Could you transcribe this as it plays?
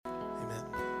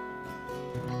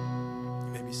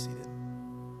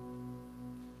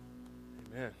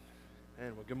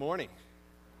Well, good morning.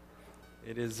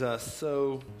 It is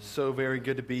so very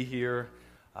good to be here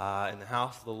in the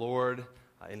house of the Lord,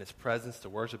 in His presence, to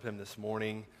worship Him this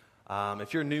morning.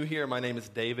 If you're new here, my name is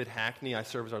David Hackney. I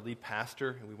serve as our lead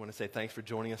pastor, and we want to say thanks for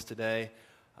joining us today.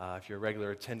 If you're a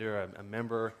regular attender, a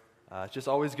member, it's just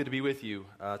always good to be with you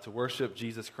to worship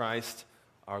Jesus Christ,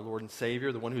 our Lord and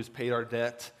Savior, the one who's paid our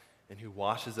debt and who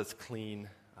washes us clean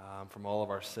from all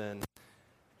of our sin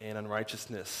and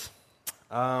unrighteousness.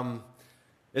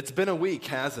 It's been a week,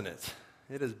 hasn't it?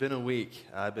 It has been a week.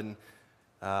 My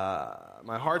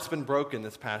heart's been broken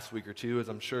this past week or two, as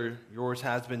I'm sure yours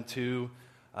has been too.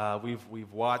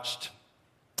 We've watched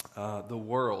the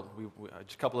world.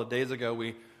 Just a couple of days ago,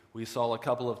 we saw a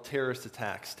couple of terrorist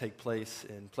attacks take place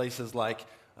in places like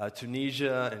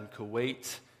Tunisia and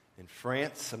Kuwait and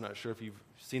France. I'm not sure if you've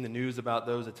seen the news about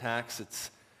those attacks.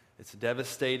 It's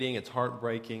devastating. It's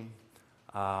heartbreaking.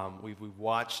 We've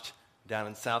watched down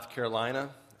in South Carolina,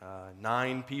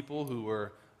 9 people who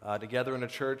were together in a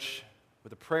church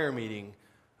with a prayer meeting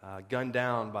gunned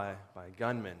down by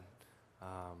gunmen.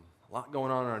 A lot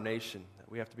going on in our nation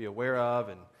that we have to be aware of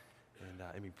and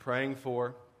be praying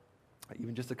for.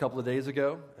 Even just a couple of days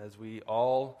ago, as we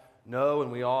all know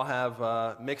and we all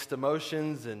have mixed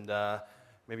emotions and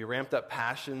maybe ramped up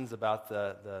passions about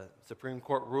the Supreme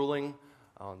Court ruling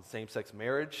on same-sex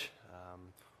marriage.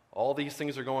 All these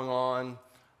things are going on.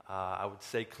 I would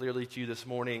say clearly to you this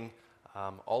morning,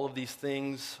 all of these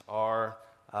things are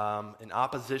in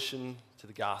opposition to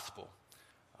the gospel.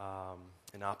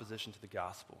 In opposition to the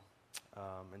gospel.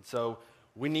 And so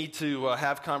we need to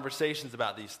have conversations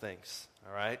about these things,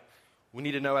 all right? We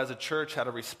need to know as a church how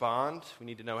to respond. We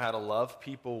need to know how to love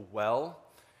people well.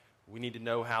 We need to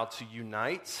know how to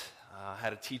unite, how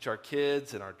to teach our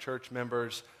kids and our church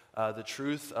members the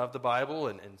truth of the Bible.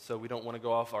 And so we don't want to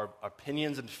go off our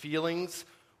opinions and feelings.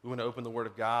 We want to open the Word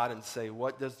of God and say,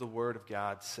 what does the Word of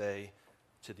God say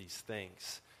to these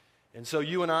things? And so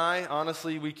you and I,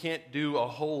 honestly, we can't do a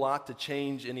whole lot to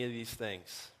change any of these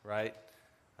things, right?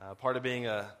 Part of being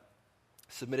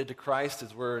submitted to Christ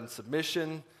is we're in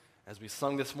submission. As we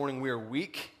sung this morning, we are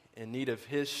weak, in need of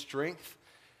His strength.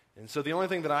 And so the only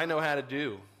thing that I know how to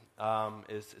do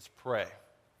is pray.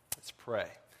 It's pray.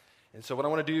 And so what I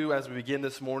want to do as we begin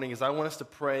this morning is I want us to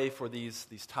pray for these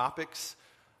topics.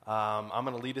 I'm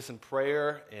going to lead us in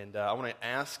prayer, and I want to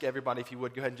ask everybody, if you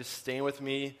would, go ahead and just stand with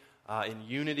me in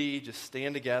unity, just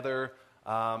stand together.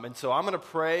 And so I'm going to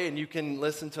pray, and you can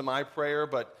listen to my prayer,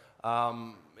 but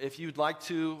if you'd like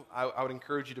to, I would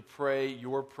encourage you to pray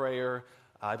your prayer.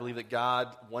 I believe that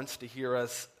God wants to hear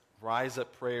us rise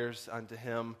up prayers unto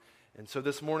Him. And so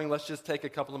this morning, let's just take a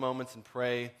couple of moments and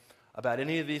pray about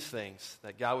any of these things,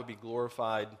 that God would be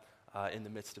glorified in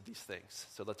the midst of these things.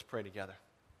 So let's pray together.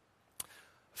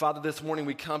 Father, this morning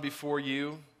we come before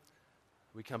you.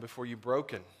 We come before you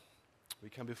broken. We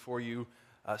come before you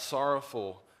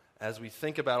sorrowful as we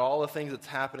think about all the things that's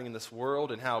happening in this world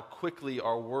and how quickly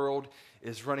our world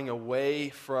is running away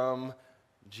from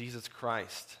Jesus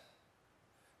Christ.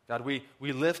 God, we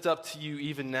lift up to you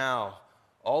even now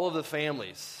all of the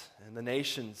families and the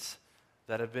nations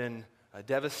that have been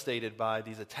devastated by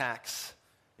these attacks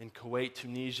in Kuwait,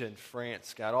 Tunisia, and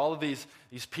France. God, all of these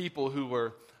people who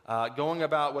were going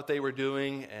about what they were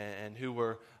doing and who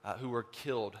were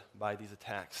killed by these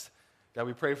attacks. God,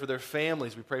 we pray for their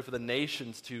families. We pray for the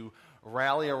nations to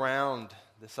rally around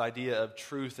this idea of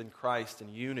truth in Christ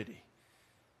and unity.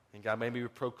 And God, maybe we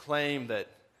proclaim that,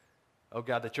 oh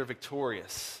God, that you're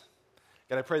victorious.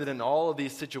 God, I pray that in all of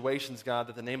these situations, God,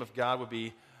 that the name of God would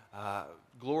be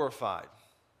glorified.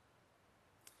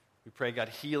 We pray, God,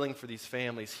 healing for these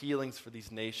families, healings for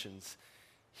these nations,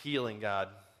 healing, God,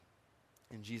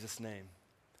 in Jesus' name.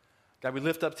 God, we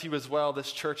lift up to you as well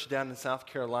this church down in South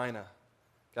Carolina.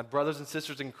 God, brothers and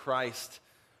sisters in Christ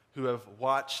who have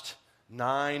watched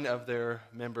 9 of their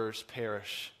members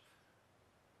perish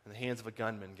in the hands of a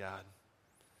gunman, God.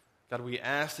 God, we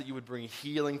ask that you would bring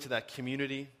healing to that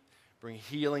community, bring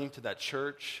healing to that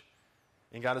church.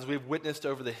 And God, as we've witnessed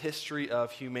over the history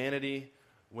of humanity,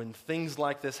 when things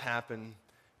like this happen,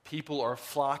 people are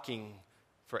flocking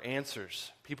for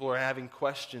answers. People are having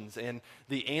questions, and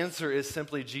the answer is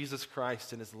simply Jesus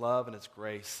Christ and His love and His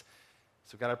grace.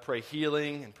 So God, I pray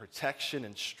healing and protection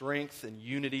and strength and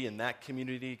unity in that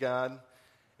community, God.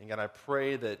 And God, I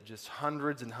pray that just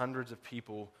hundreds and hundreds of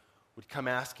people would come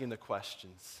asking the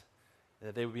questions, and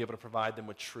that they would be able to provide them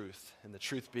with truth, and the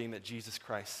truth being that Jesus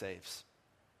Christ saves.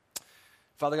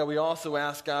 Father God, we also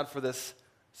ask, God, for this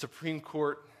Supreme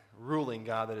Court ruling,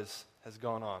 God, that has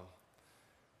gone on.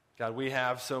 God, we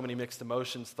have so many mixed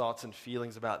emotions, thoughts, and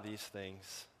feelings about these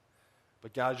things.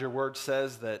 But God, your word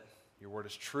says that your word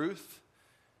is truth.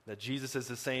 that Jesus is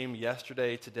the same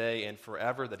yesterday, today, and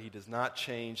forever, that he does not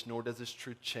change, nor does his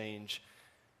truth change.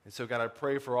 And so, God, I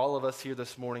pray for all of us here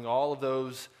this morning, all of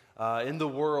those in the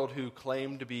world who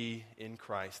claim to be in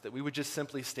Christ, that we would just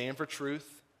simply stand for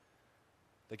truth,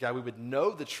 that, God, we would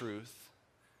know the truth,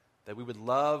 that we would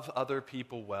love other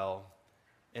people well,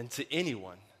 and to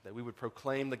anyone, that we would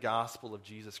proclaim the gospel of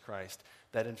Jesus Christ,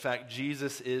 that in fact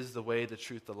Jesus is the way, the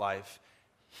truth, the life.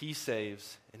 He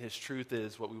saves, and his truth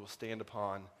is what we will stand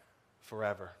upon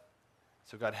forever.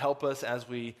 So God, help us as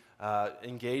we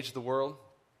engage the world.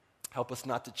 Help us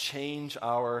not to change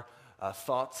our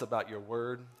thoughts about your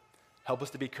word. Help us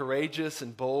to be courageous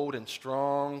and bold and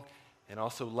strong and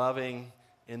also loving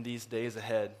in these days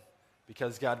ahead.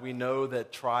 Because God, we know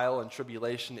that trial and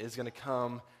tribulation is going to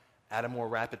come at a more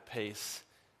rapid pace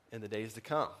in the days to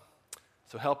come.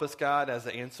 So help us, God, as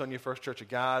the Ansonia First Church of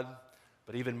God,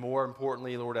 but even more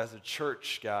importantly, Lord, as a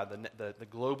church, God, the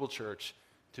global church,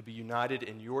 to be united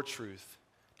in your truth,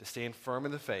 to stand firm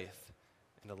in the faith,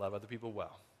 and to love other people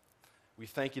well. We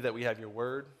thank you that we have your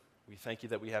word. We thank you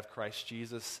that we have Christ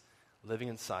Jesus living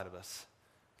inside of us.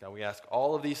 God, we ask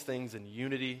all of these things in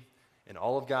unity, and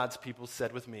all of God's people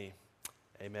said with me,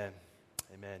 amen.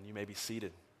 Amen. You may be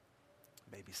seated.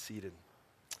 You may be seated.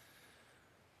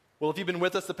 Well, if you've been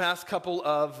with us the past couple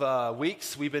of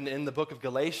weeks, we've been in the book of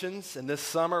Galatians, and this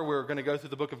summer we're going to go through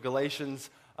the book of Galatians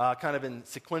kind of in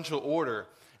sequential order.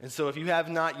 And so if you have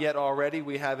not yet already,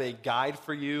 we have a guide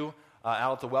for you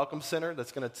out at the Welcome Center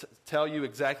that's going to tell you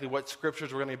exactly what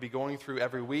scriptures we're going to be going through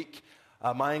every week.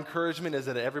 My encouragement is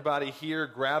that everybody here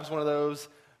grabs one of those,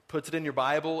 puts it in your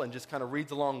Bible, and just kind of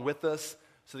reads along with us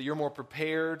so that you're more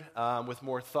prepared with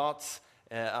more thoughts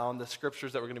on the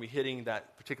scriptures that we're going to be hitting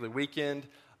that particular weekend.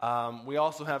 We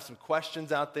also have some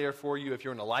questions out there for you if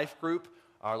you're in a life group.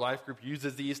 Our life group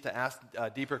uses these to ask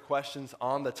deeper questions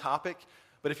on the topic.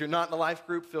 But if you're not in a life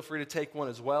group, feel free to take one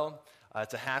as well.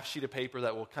 It's a half sheet of paper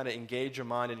that will kind of engage your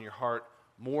mind and your heart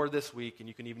more this week, and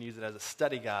you can even use it as a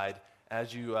study guide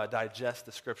as you digest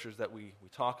the scriptures that we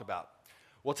talk about.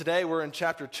 Well, today we're in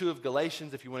chapter 2 of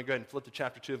Galatians, if you want to go ahead and flip to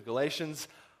chapter 2 of Galatians.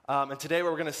 And today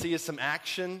what we're going to see is some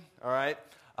action, all right?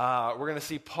 We're going to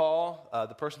see Paul,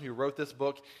 the person who wrote this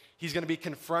book. He's going to be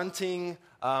confronting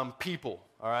people,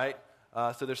 all right?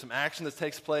 So there's some action that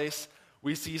takes place.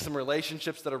 We see some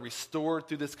relationships that are restored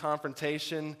through this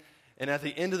confrontation. And at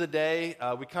the end of the day,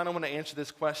 we kind of want to answer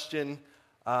this question.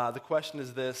 The question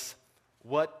is this: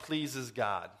 what pleases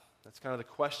God? That's kind of the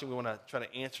question we want to try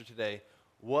to answer today.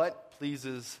 What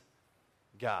pleases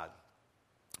God?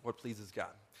 What pleases God?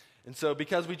 And so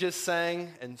because we just sang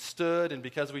and stood, and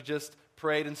because we just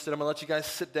prayed and stood, I'm going to let you guys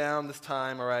sit down this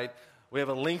time, all right? We have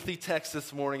a lengthy text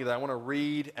this morning that I want to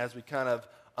read as we kind of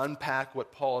unpack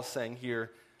what Paul is saying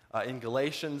here in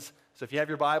Galatians. So if you have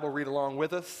your Bible, read along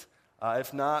with us.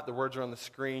 If not, the words are on the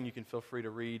screen. You can feel free to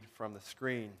read from the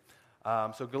screen.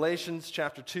 So Galatians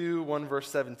chapter 2, 1 verse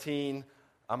 17.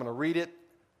 I'm going to read it.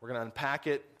 We're going to unpack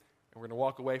it. And we're going to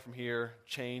walk away from here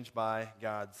changed by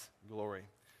God's glory.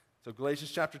 So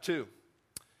Galatians chapter 2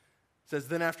 says,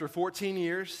 "Then after 14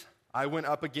 years, I went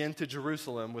up again to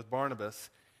Jerusalem with Barnabas,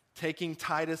 taking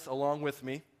Titus along with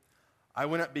me. I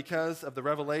went up because of the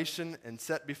revelation and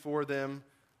set before them,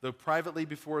 though privately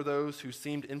before those who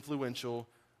seemed influential,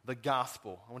 the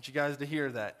gospel." I want you guys to hear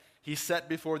that. He set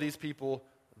before these people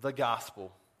the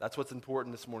gospel. That's what's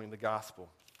important this morning, the gospel.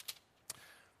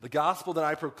 "The gospel that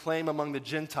I proclaim among the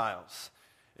Gentiles,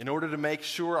 in order to make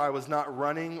sure I was not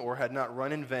running or had not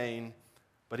run in vain.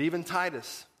 But even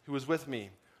Titus, who was with me,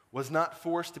 was not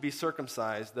forced to be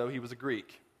circumcised, though he was a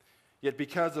Greek. Yet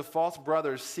because of false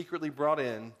brothers secretly brought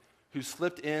in, who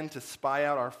slipped in to spy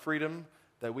out our freedom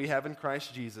that we have in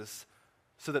Christ Jesus,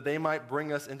 so that they might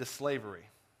bring us into slavery.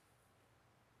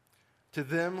 To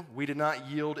them we did not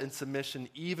yield in submission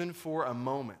even for a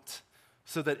moment,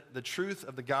 so that the truth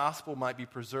of the gospel might be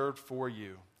preserved for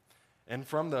you. And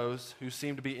from those who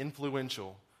seem to be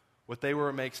influential, what they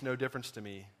were makes no difference to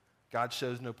me. God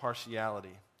shows no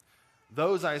partiality.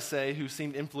 Those, I say, who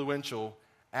seemed influential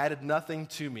added nothing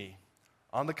to me.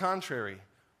 On the contrary,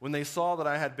 when they saw that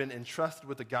I had been entrusted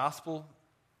with the gospel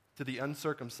to the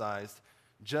uncircumcised,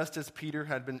 just as Peter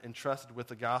had been entrusted with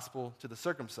the gospel to the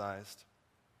circumcised,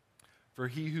 for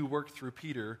he who worked through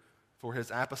Peter for his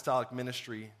apostolic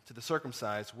ministry to the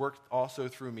circumcised worked also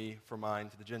through me for mine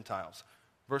to the Gentiles."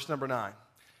 Verse number 9.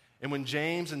 "And when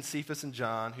James and Cephas and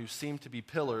John, who seemed to be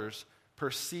pillars,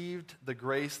 perceived the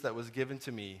grace that was given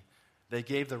to me, they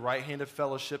gave the right hand of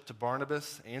fellowship to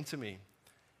Barnabas and to me,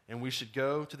 and we should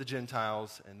go to the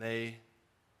Gentiles and they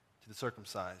to the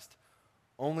circumcised.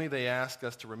 Only they asked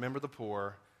us to remember the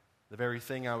poor, the very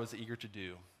thing I was eager to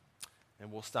do."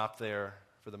 And we'll stop there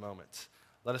for the moment.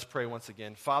 Let us pray once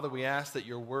again. Father, we ask that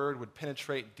your word would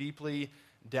penetrate deeply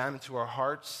down into our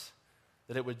hearts,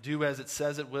 that it would do as it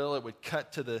says it will. It would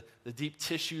cut to the deep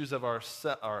tissues of our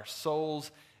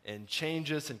souls and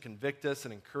change us and convict us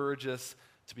and encourage us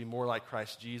to be more like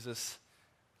Christ Jesus.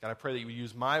 God, I pray that you would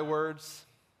use my words,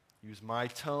 use my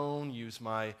tone, use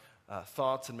my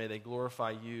thoughts, and may they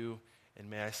glorify you. And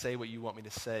may I say what you want me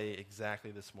to say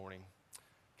exactly this morning.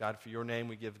 God, for your name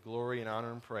we give glory and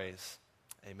honor and praise.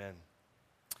 Amen.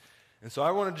 And so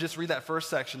I want to just read that first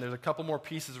section. There's a couple more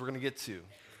pieces we're going to get to.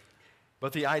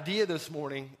 But the idea this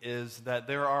morning is that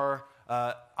there are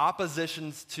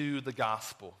oppositions to the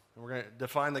gospel. And we're going to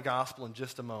define the gospel in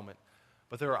just a moment.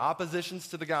 But there are oppositions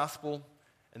to the gospel,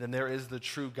 and then there is the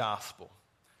true gospel.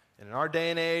 And in our day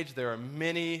and age, there are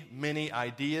many, many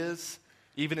ideas,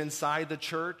 even inside the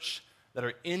church, that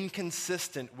are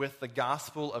inconsistent with the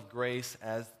gospel of grace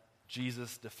as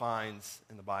Jesus defines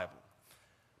in the Bible.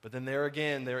 But then there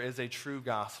again, there is a true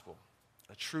gospel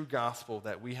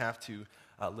that we have to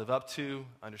live up to,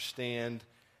 understand,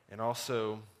 and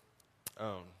also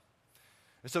own.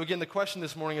 And so again, the question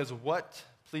this morning is, what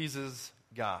pleases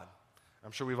God?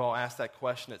 I'm sure we've all asked that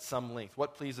question at some length.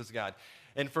 What pleases God?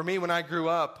 And for me, when I grew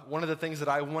up, one of the things that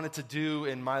I wanted to do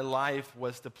in my life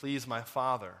was to please my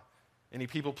father. Any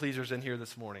people pleasers in here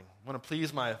this morning? Want to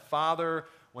please my father,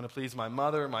 want to please my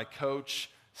mother, my coach,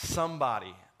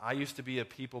 somebody. I used to be a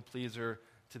people pleaser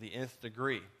to the nth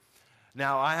degree.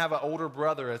 Now, I have an older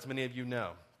brother, as many of you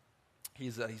know.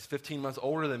 He's 15 months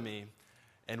older than me.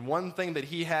 And one thing that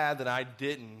he had that I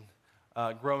didn't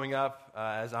growing up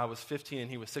as I was 15 and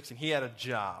he was 16, he had a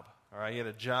job. All right, he had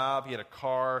a job, he had a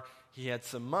car, he had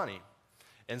some money.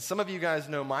 And some of you guys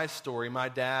know my story. My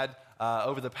dad,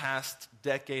 over the past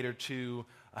decade or two,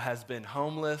 has been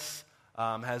homeless,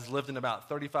 has lived in about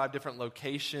 35 different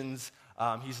locations.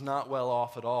 He's not well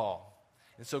off at all.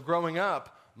 And so growing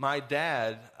up, my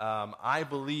dad, I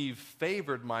believe,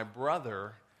 favored my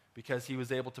brother because he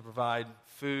was able to provide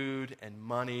food and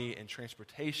money and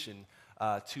transportation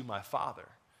to my father.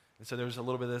 And so there was a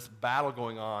little bit of this battle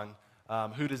going on.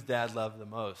 Who does dad love the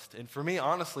most? And for me,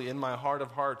 honestly, in my heart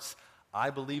of hearts, I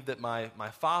believe that my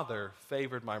father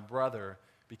favored my brother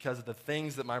because of the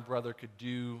things that my brother could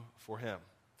do for him.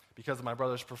 Because of my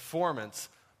brother's performance,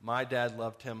 my dad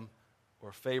loved him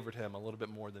or favored him a little bit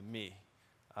more than me.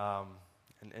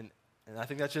 And I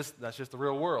think that's just the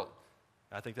real world.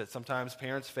 I think that sometimes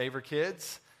parents favor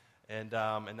kids, and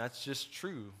that's just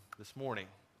true this morning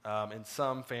in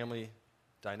some family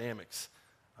dynamics.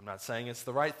 I'm not saying it's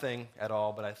the right thing at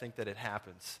all, but I think that it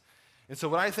happens. And so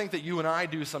what I think that you and I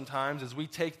do sometimes is we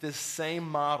take this same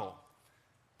model.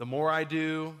 The more I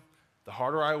do, the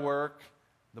harder I work,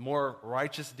 the more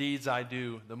righteous deeds I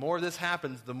do, the more this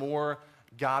happens, the more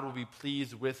God will be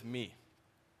pleased with me.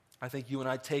 I think you and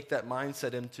I take that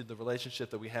mindset into the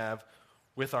relationship that we have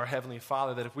with our Heavenly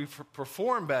Father, that if we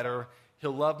perform better,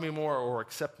 He'll love me more or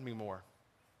accept me more.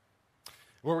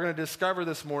 What we're going to discover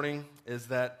this morning is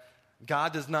that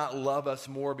God does not love us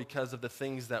more because of the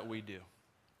things that we do.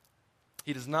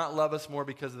 He does not love us more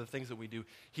because of the things that we do.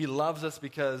 He loves us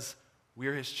because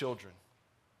we're His children.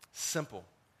 Simple.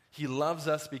 He loves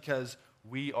us because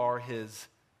we are His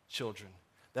children.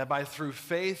 That through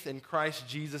faith in Christ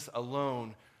Jesus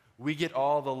alone, we get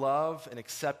all the love and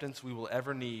acceptance we will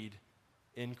ever need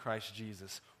in Christ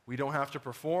Jesus. We don't have to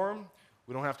perform.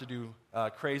 We don't have to do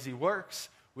crazy works.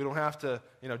 We don't have to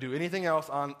do anything else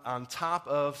on top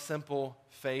of simple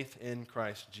faith in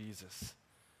Christ Jesus.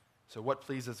 So what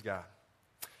pleases God?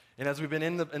 And as we've been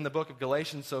in the book of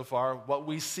Galatians so far, what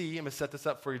we see, I'm going to set this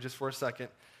up for you just for a second,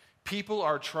 people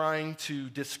are trying to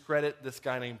discredit this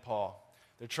guy named Paul.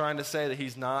 They're trying to say that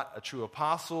he's not a true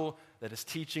apostle, that his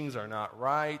teachings are not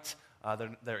right,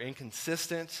 they're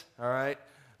inconsistent, all right?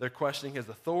 They're questioning his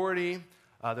authority.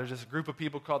 There's this group of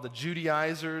people called the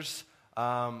Judaizers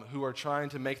who are trying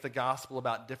to make the gospel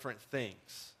about different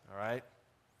things, all right?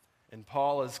 And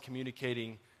Paul is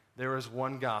communicating there is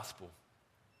one gospel.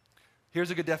 Here's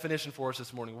a good definition for us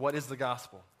this morning. What is the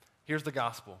gospel? Here's the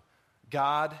gospel.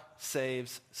 God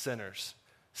saves sinners.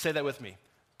 Say that with me.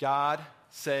 God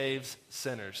saves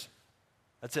sinners.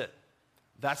 That's it.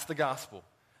 That's the gospel.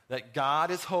 That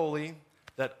God is holy,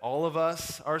 that all of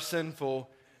us are sinful,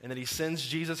 and that He sends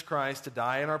Jesus Christ to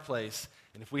die in our place.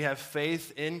 And if we have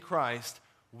faith in Christ,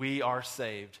 we are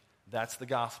saved. That's the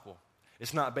gospel.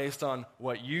 It's not based on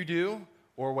what you do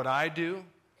or what I do.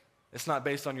 It's not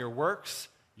based on your works,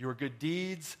 your good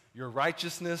deeds, your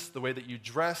righteousness, the way that you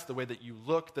dress, the way that you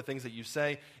look, the things that you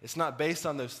say. It's not based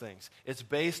on those things. It's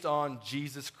based on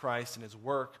Jesus Christ and His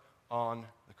work on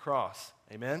the cross.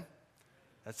 Amen?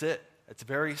 That's it. It's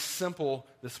very simple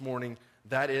this morning.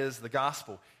 That is the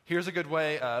gospel. Here's a good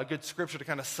way, a good scripture to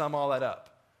kind of sum all that up.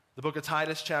 The book of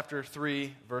Titus, chapter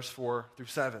 3, verse 4 through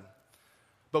 7.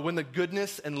 But when the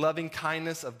goodness and loving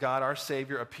kindness of God our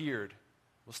Savior appeared,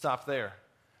 we'll stop there.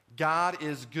 God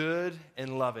is good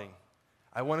and loving.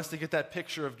 I want us to get that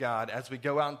picture of God as we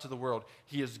go out into the world.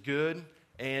 He is good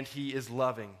and He is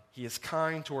loving. He is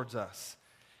kind towards us.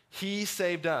 He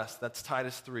saved us. That's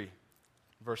Titus 3,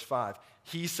 verse 5.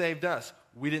 He saved us.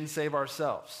 We didn't save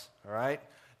ourselves, all right?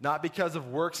 Not because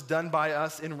of works done by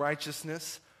us in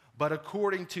righteousness, but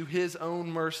according to His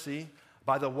own mercy,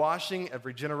 by the washing of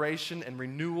regeneration and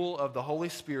renewal of the Holy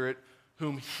Spirit,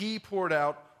 whom He poured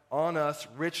out on us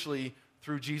richly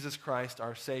through Jesus Christ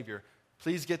our Savior.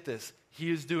 Please get this. He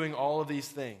is doing all of these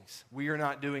things. We are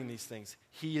not doing these things.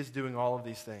 He is doing all of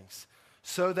these things.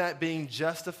 So that being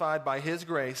justified by His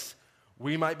grace,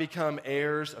 we might become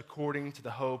heirs according to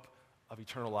the hope of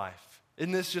eternal life.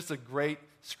 Isn't this just a great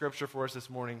scripture for us this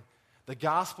morning? The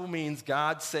gospel means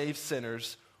God saves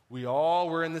sinners. We all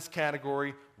were in this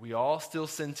category. We all still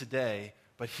sin today,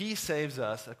 but He saves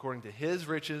us according to His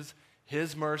riches,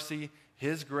 His mercy,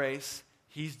 His grace.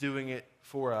 He's doing it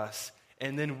for us.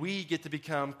 And then we get to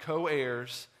become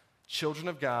co-heirs, children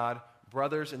of God,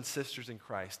 brothers and sisters in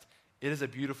Christ. It is a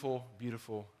beautiful,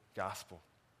 beautiful gospel.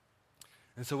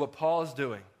 And so what Paul is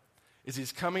doing is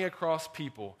he's coming across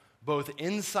people, both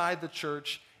inside the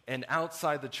church and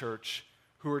outside the church,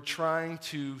 who are trying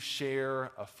to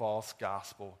share a false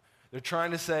gospel. They're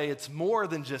trying to say it's more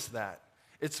than just that.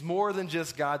 It's more than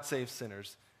just God saves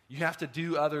sinners. You have to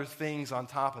do other things on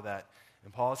top of that.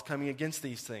 And Paul is coming against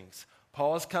these things.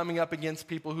 Paul is coming up against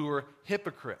people who are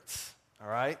hypocrites, all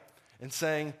right? And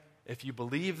saying, if you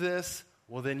believe this,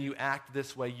 well, then you act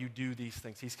this way, you do these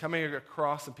things. He's coming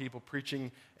across some people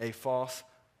preaching a false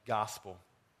gospel.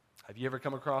 Have you ever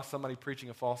come across somebody preaching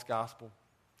a false gospel?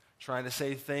 Trying to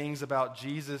say things about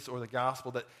Jesus or the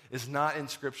gospel that is not in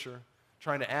Scripture,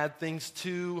 trying to add things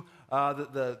to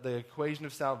the equation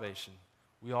of salvation.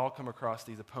 We all come across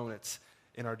these opponents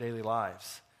in our daily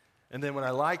lives. And then what I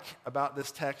like about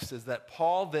this text is that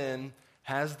Paul then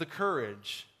has the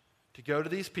courage to go to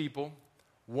these people,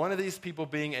 one of these people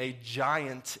being a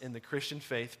giant in the Christian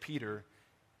faith, Peter,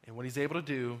 and what he's able to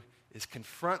do is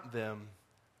confront them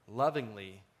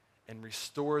lovingly and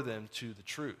restore them to the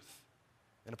truth.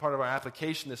 And a part of our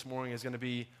application this morning is going to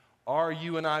be, are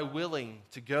you and I willing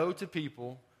to go to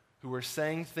people who are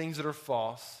saying things that are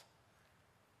false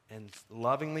and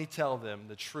lovingly tell them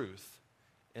the truth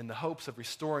in the hopes of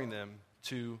restoring them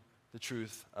to the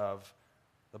truth of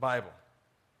the Bible?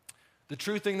 The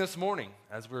true thing this morning,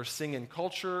 as we're seeing in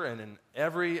culture and in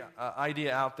every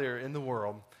idea out there in the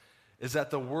world, is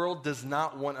that the world does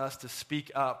not want us to speak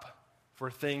up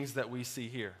for things that we see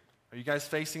here. Are you guys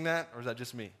facing that, or is that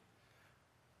just me?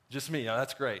 Just me. Oh,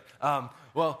 that's great.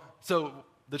 So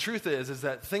the truth is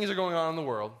that things are going on in the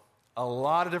world, a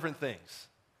lot of different things.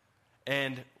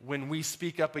 And when we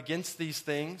speak up against these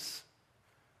things,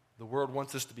 the world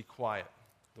wants us to be quiet.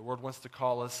 The world wants to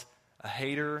call us a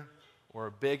hater or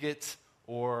a bigot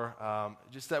or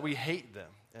just that we hate them.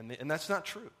 And that's not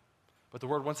true. But the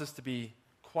world wants us to be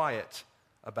quiet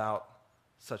about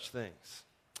such things.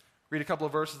 Read a couple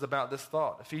of verses about this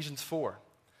thought. Ephesians 4.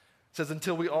 It says,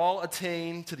 until we all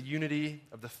attain to the unity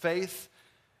of the faith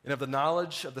and of the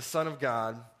knowledge of the Son of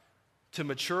God, to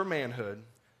mature manhood,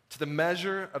 to the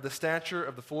measure of the stature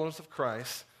of the fullness of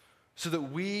Christ, so that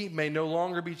we may no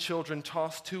longer be children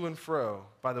tossed to and fro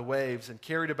by the waves and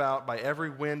carried about by every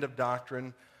wind of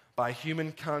doctrine, by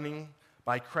human cunning,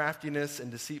 by craftiness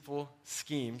and deceitful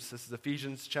schemes. This is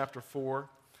Ephesians chapter 4.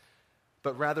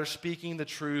 But rather speaking the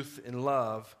truth in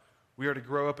love, we are to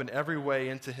grow up in every way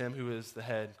into Him who is the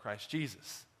head, Christ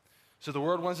Jesus. So the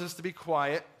world wants us to be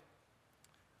quiet.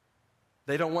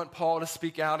 They don't want Paul to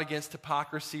speak out against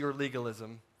hypocrisy or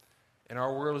legalism. And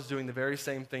our world is doing the very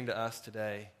same thing to us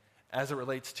today as it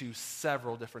relates to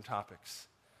several different topics.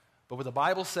 But what the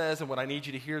Bible says and what I need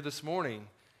you to hear this morning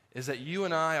is that you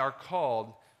and I are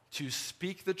called to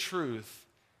speak the truth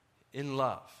in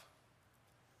love.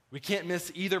 We can't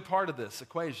miss either part of this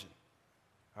equation,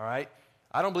 all right?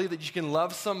 I don't believe that you can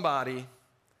love somebody,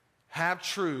 have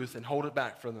truth, and hold it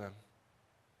back from them.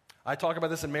 I talk about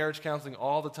this in marriage counseling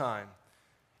all the time.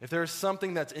 If there's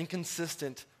something that's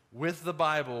inconsistent with the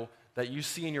Bible that you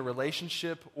see in your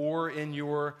relationship or in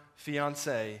your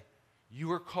fiancé,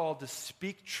 you are called to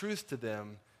speak truth to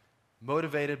them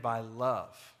motivated by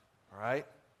love, all right?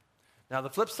 Now, the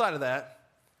flip side of that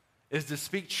is to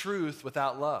speak truth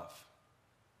without love.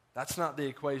 That's not the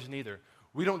equation either.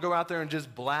 We don't go out there and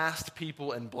just blast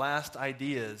people and blast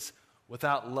ideas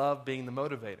without love being the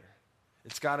motivator.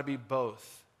 It's got to be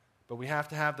both but we have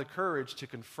to have the courage to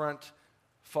confront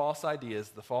false ideas,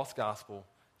 the false gospel,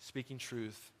 speaking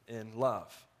truth in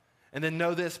love. And then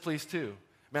know this, please, too.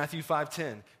 Matthew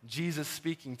 5:10, Jesus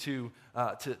speaking to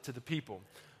the people.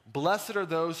 Blessed are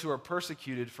those who are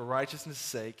persecuted for righteousness'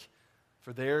 sake,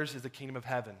 for theirs is the kingdom of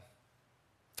heaven.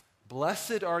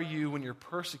 Blessed are you when you're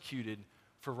persecuted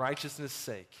for righteousness'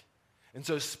 sake. And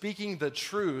so speaking the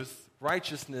truth,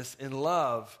 righteousness, in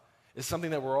love is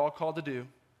something that we're all called to do.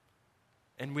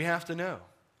 And we have to know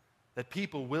that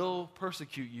people will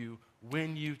persecute you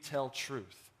when you tell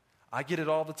truth. I get it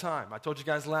all the time. I told you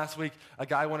guys last week, a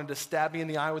guy wanted to stab me in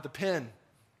the eye with a pin,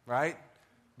 right?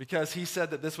 Because he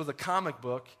said that this was a comic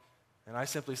book, and I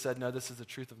simply said, no, this is the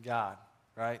truth of God,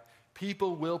 right?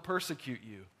 People will persecute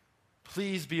you.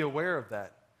 Please be aware of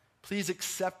that. Please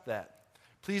accept that.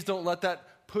 Please don't let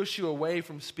that push you away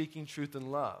from speaking truth in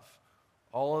love.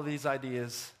 All of these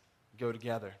ideas go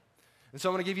together. And so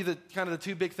I'm going to give you the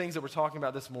two big things that we're talking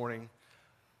about this morning.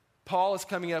 Paul is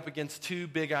coming up against two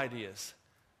big ideas.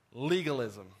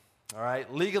 Legalism, all right?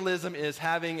 Legalism is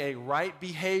having a right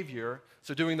behavior,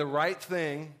 so doing the right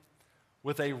thing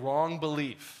with a wrong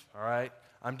belief, all right?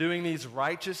 I'm doing these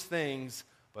righteous things,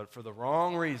 but for the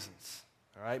wrong reasons,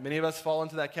 all right? Many of us fall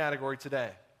into that category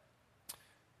today.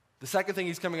 The second thing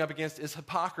he's coming up against is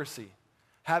hypocrisy,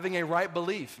 having a right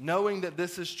belief, knowing that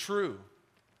this is true,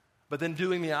 but then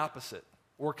doing the opposite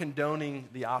or condoning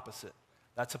the opposite.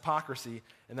 That's hypocrisy,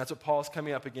 and that's what Paul's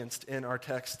coming up against in our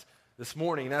text this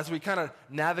morning. And as we kind of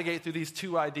navigate through these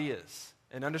two ideas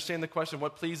and understand the question,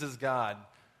 what pleases God,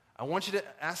 I want you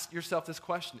to ask yourself this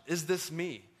question. Is this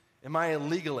me? Am I a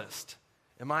legalist?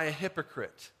 Am I a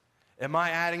hypocrite? Am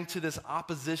I adding to this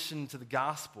opposition to the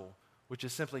gospel, which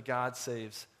is simply God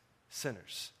saves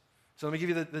sinners? So let me give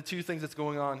you the two things that's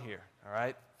going on here, all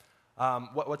right?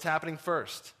 What's happening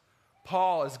first?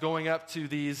 Paul is going up to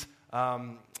these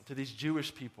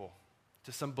Jewish people,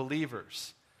 to some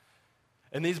believers.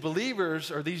 And these believers,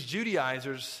 or these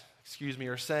Judaizers,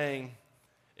 are saying,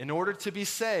 in order to be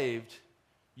saved,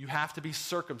 you have to be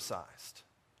circumcised.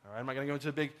 All right, I'm not going to go into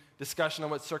a big discussion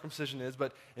on what circumcision is,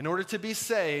 but in order to be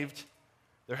saved,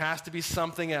 there has to be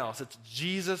something else. It's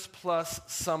Jesus plus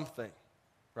something,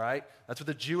 right? That's what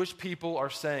the Jewish people are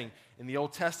saying. In the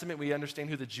Old Testament, we understand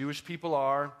who the Jewish people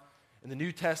are. In the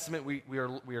New Testament, we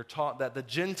are taught that the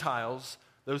Gentiles,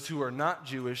 those who are not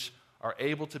Jewish, are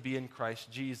able to be in Christ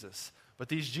Jesus. But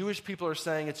these Jewish people are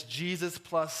saying it's Jesus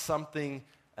plus something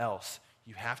else.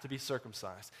 You have to be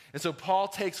circumcised. And so Paul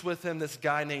takes with him this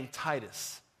guy named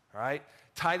Titus, all right?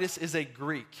 Titus is a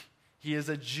Greek. He is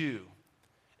a Jew.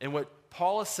 And what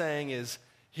Paul is saying is,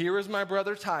 here is my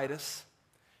brother Titus.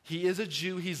 He is a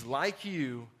Jew. He's like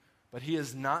you, but he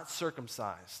is not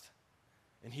circumcised.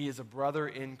 And he is a brother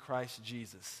in Christ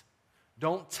Jesus.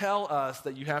 Don't tell us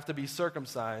that you have to be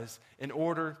circumcised in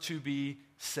order to be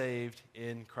saved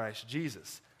in Christ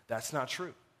Jesus. That's not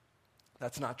true.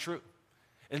 That's not true.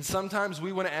 And sometimes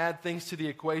we want to add things to the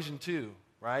equation too,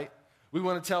 right? We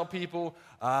want to tell people,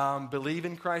 believe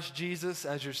in Christ Jesus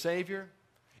as your Savior.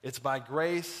 It's by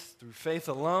grace through faith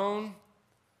alone.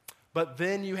 But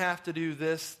then you have to do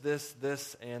this,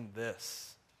 this, and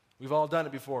this. We've all done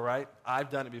it before, right? I've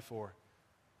done it before.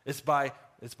 It's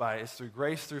through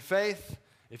grace, through faith.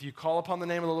 If you call upon the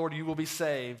name of the Lord, you will be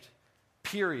saved,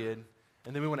 period.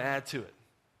 And then we want to add to it.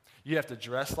 You have to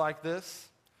dress like this.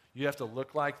 You have to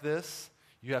look like this.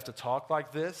 You have to talk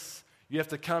like this. You have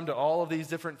to come to all of these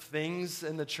different things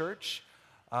in the church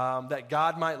that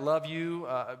God might love you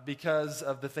because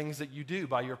of the things that you do,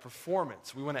 by your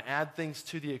performance. We want to add things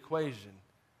to the equation.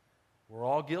 We're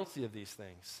all guilty of these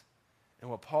things.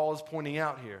 And what Paul is pointing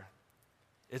out here,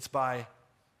 it's by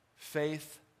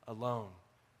faith alone,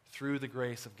 through the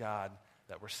grace of God,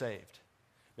 that we're saved.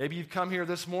 Maybe you've come here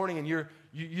this morning and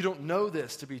you don't know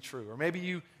this to be true. Or maybe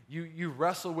you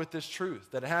wrestle with this truth,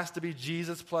 that it has to be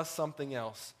Jesus plus something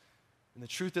else. And the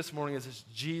truth this morning is it's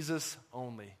Jesus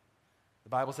only. The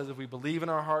Bible says if we believe in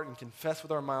our heart and confess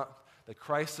with our mouth that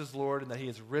Christ is Lord and that he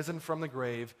is risen from the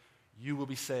grave, you will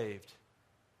be saved.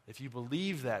 If you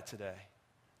believe that today,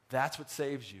 that's what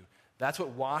saves you. That's what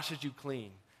washes you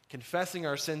clean. Confessing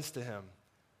our sins to him,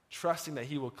 trusting that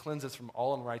he will cleanse us from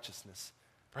all unrighteousness.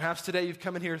 Perhaps today you've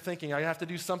come in here thinking, I have to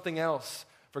do something else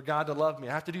for God to love me.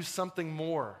 I have to do something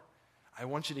more. I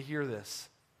want you to hear this.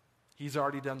 He's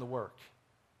already done the work.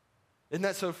 Isn't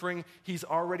that so freeing? He's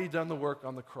already done the work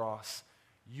on the cross.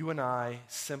 You and I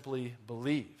simply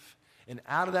believe. And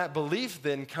out of that belief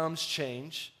then comes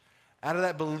change. Out of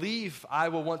that belief, I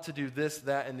will want to do this,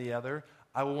 that, and the other.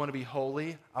 I will want to be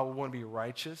holy. I will want to be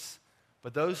righteous.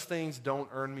 But those things don't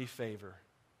earn me favor.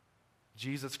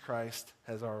 Jesus Christ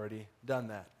has already done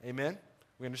that. Amen?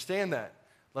 We understand that.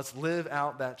 Let's live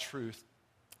out that truth.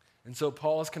 And so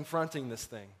Paul is confronting this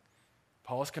thing.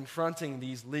 Paul is confronting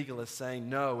these legalists, saying,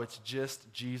 no, it's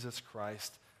just Jesus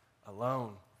Christ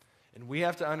alone. And we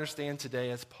have to understand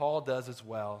today, as Paul does as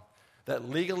well, that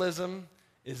legalism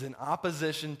is in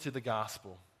opposition to the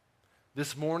gospel.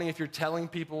 This morning, if you're telling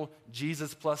people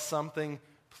Jesus plus something,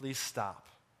 please stop.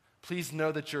 Please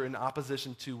know that you're in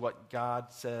opposition to what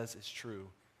God says is true.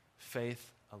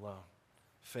 Faith alone.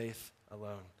 Faith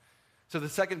alone. So the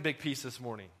second big piece this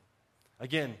morning,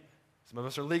 again, some of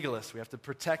us are legalists. We have to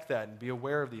protect that and be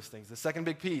aware of these things. The second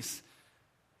big piece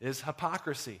is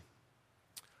hypocrisy.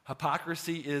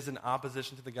 Hypocrisy is in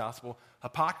opposition to the gospel.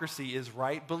 Hypocrisy is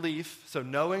right belief, so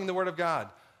knowing the Word of God.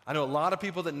 I know a lot of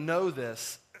people that know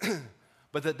this,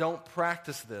 but that don't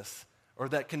practice this, or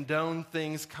that condone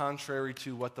things contrary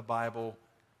to what the Bible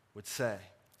would say.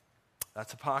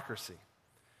 That's hypocrisy.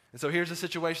 And so here's a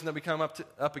situation that we come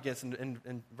up against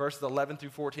in verses 11 through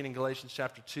 14 in Galatians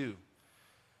chapter 2.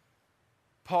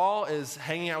 Paul is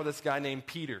hanging out with this guy named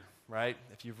Peter, right?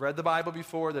 If you've read the Bible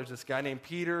before, there's this guy named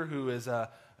Peter who is a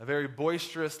very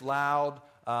boisterous, loud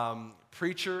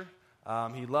preacher.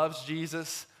 He loves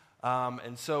Jesus.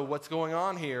 And so what's going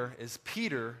on here is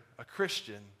Peter, a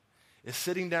Christian, is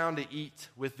sitting down to eat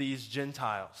with these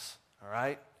Gentiles, all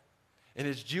right? And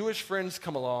his Jewish friends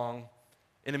come along,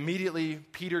 and immediately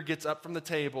Peter gets up from the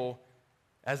table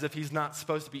as if he's not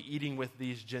supposed to be eating with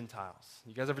these Gentiles.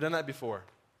 You guys ever done that before?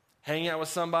 Hanging out with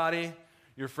somebody,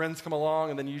 your friends come along,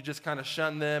 and then you just kind of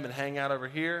shun them and hang out over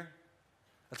here.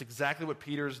 That's exactly what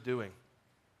Peter's doing.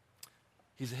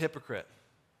 He's a hypocrite.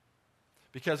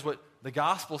 Because what the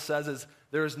gospel says is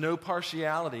there is no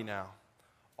partiality now.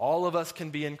 All of us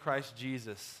can be in Christ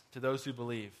Jesus to those who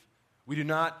believe. We do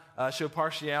not show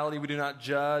partiality. We do not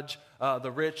judge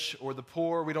the rich or the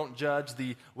poor. We don't judge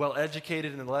the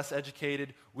well-educated and the less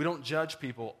educated. We don't judge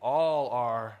people. All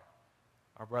are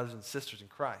our brothers and sisters in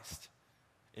Christ.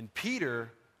 And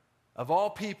Peter, of all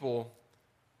people,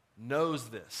 knows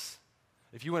this.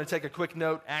 If you want to take a quick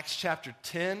note, Acts chapter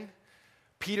 10,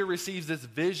 Peter receives this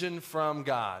vision from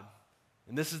God.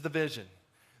 And this is the vision.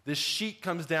 This sheet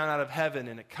comes down out of heaven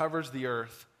and it covers the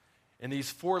earth. And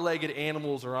these four-legged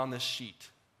animals are on this sheet.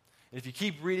 And if you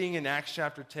keep reading in Acts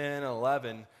chapter 10 and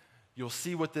 11, you'll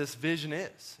see what this vision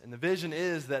is. And the vision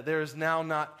is that there is now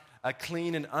not a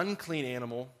clean and unclean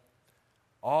animal.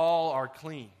 All are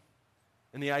clean.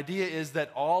 And the idea is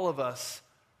that all of us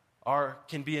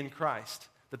can be in Christ.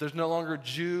 That there's no longer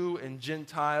Jew and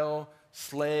Gentile,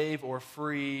 slave or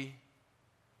free.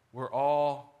 We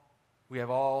have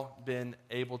all been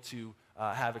able to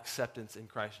have acceptance in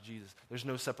Christ Jesus. There's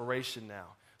no separation now.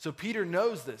 So Peter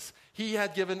knows this. He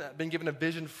had been given a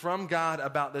vision from God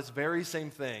about this very same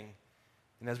thing.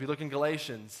 And as we look in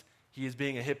Galatians, he is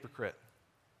being a hypocrite.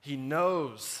 He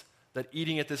knows that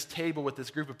eating at this table with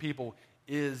this group of people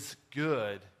is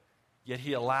good, yet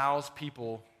he allows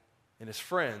people and his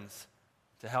friends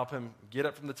to help him get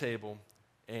up from the table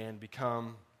and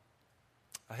become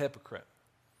a hypocrite.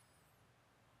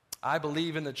 I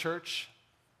believe in the church,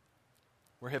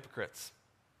 we're hypocrites.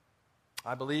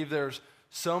 I believe there's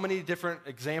so many different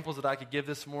examples that I could give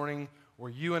this morning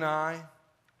where you and I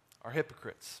are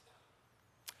hypocrites.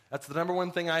 That's the number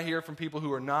one thing I hear from people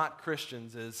who are not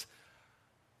Christians is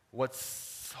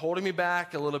what's holding me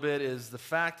back a little bit is the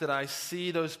fact that I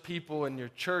see those people in your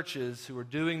churches who are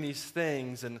doing these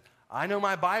things, and I know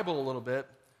my Bible a little bit,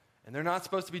 and they're not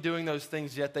supposed to be doing those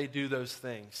things, yet they do those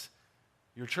things.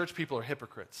 Your church people are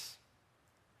hypocrites.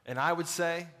 And I would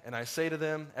say, and I say to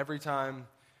them every time,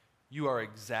 you are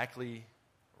exactly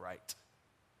right.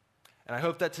 And I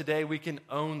hope that today we can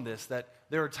own this, that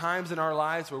there are times in our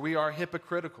lives where we are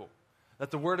hypocritical, that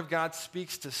the Word of God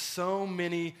speaks to so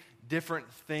many different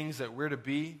things that we're to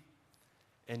be,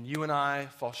 and you and I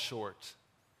fall short.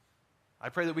 I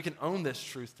pray that we can own this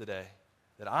truth today,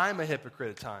 that I'm a hypocrite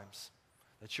at times,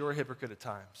 that you're a hypocrite at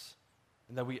times,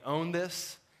 and that we own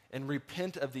this and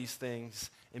repent of these things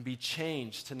and be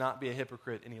changed to not be a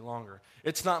hypocrite any longer.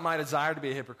 It's not my desire to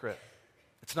be a hypocrite.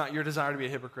 It's not your desire to be a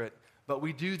hypocrite, but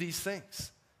we do these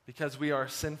things because we are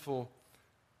sinful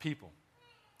people.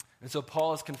 And so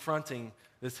Paul is confronting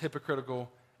this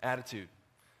hypocritical attitude.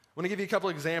 I want to give you a couple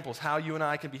examples how you and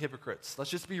I can be hypocrites. Let's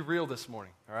just be real this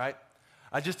morning, all right?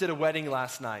 I just did a wedding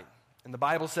last night, and the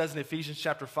Bible says in Ephesians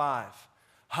chapter 5,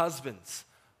 husbands,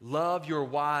 love your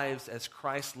wives as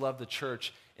Christ loved the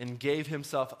church and gave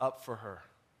himself up for her.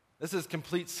 This is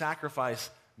complete sacrifice,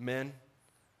 men.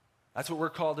 That's what we're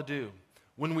called to do.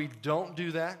 When we don't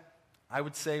do that, I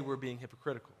would say we're being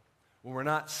hypocritical. When we're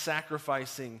not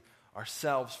sacrificing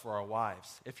ourselves for our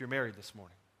wives, if you're married this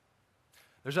morning.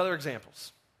 There's other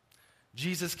examples.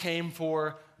 Jesus came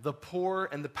for the poor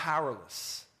and the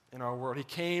powerless in our world. He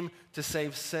came to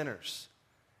save sinners.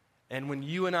 And when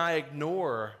you and I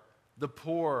ignore the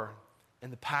poor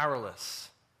and the powerless,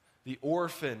 the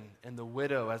orphan and the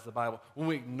widow, as the Bible, when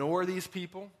we ignore these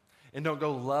people and don't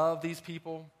go love these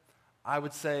people, I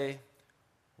would say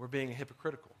we're being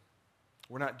hypocritical.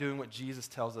 We're not doing what Jesus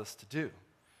tells us to do.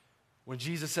 When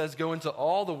Jesus says, go into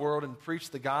all the world and preach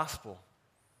the gospel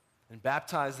and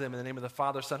baptize them in the name of the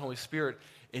Father, Son, Holy Spirit,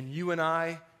 and you and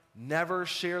I never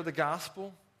share the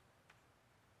gospel,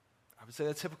 I would say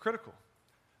that's hypocritical.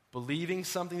 Believing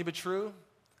something to be true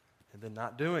and then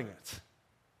not doing it.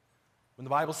 When the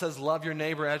Bible says love your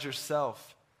neighbor as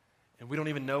yourself, and we don't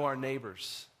even know our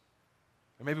neighbors,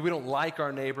 or maybe we don't like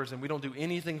our neighbors and we don't do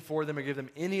anything for them or give them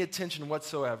any attention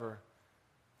whatsoever,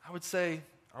 I would say,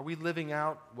 are we living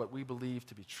out what we believe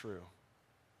to be true?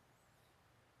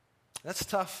 That's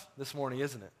tough this morning,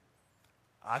 isn't it?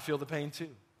 I feel the pain too.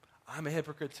 I'm a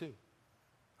hypocrite too.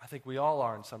 I think we all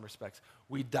are in some respects.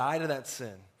 We die to that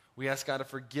sin. We ask God to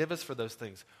forgive us for those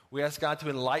things. We ask God to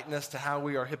enlighten us to how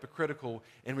we are hypocritical,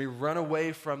 and we run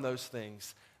away from those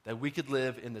things that we could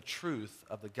live in the truth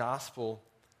of the gospel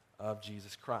of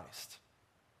Jesus Christ.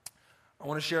 I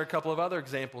want to share a couple of other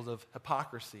examples of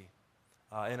hypocrisy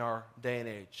in our day and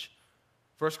age.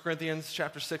 1 Corinthians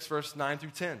chapter 6, verse 9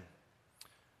 through 10.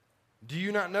 Do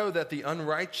you not know that the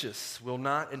unrighteous will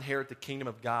not inherit the kingdom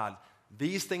of God?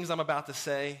 These things I'm about to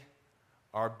say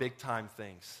are big-time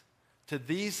things. To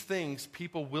these things,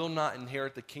 people will not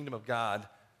inherit the kingdom of God.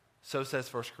 So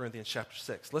says 1 Corinthians chapter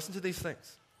 6. Listen to these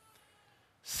things.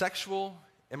 Sexual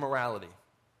immorality.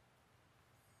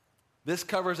 This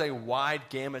covers a wide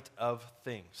gamut of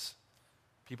things.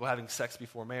 People having sex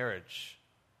before marriage.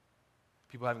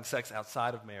 People having sex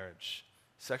outside of marriage.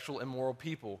 Sexual immoral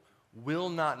people will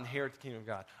not inherit the kingdom of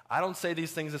God. I don't say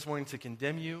these things this morning to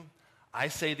condemn you. I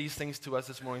say these things to us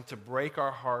this morning to break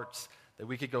our hearts that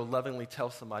we could go lovingly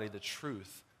tell somebody the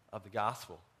truth of the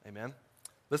gospel. Amen?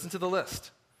 Listen to the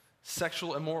list.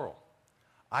 Sexual immoral.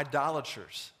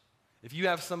 Idolaters. If you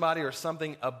have somebody or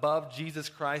something above Jesus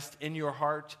Christ in your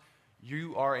heart,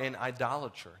 you are an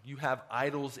idolater. You have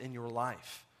idols in your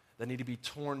life that need to be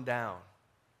torn down.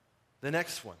 The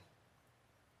next one.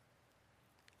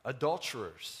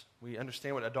 Adulterers. We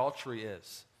understand what adultery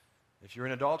is. If you're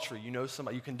in adultery, you know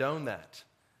somebody, you condone that.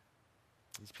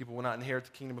 These people will not inherit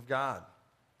the kingdom of God.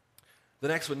 The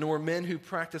next one, nor men who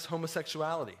practice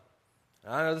homosexuality.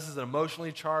 Now, I know this is an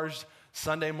emotionally charged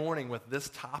Sunday morning with this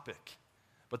topic,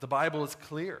 but the Bible is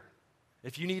clear.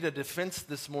 If you need a defense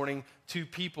this morning to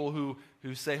people who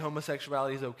say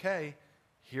homosexuality is okay,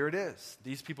 here it is.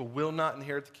 These people will not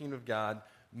inherit the kingdom of God,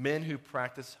 men who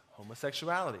practice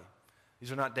homosexuality.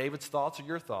 These are not David's thoughts or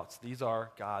your thoughts. These are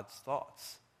God's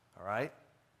thoughts. All right?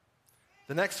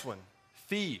 The next one,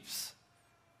 thieves.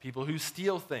 People who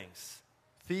steal things.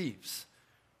 Thieves.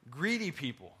 Greedy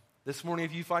people. This morning,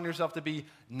 if you find yourself to be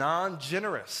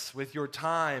non-generous with your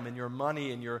time and your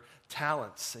money and your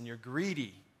talents and you're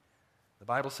greedy, the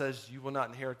Bible says you will not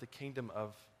inherit the kingdom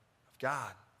of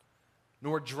God.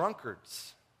 Nor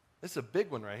drunkards. This is a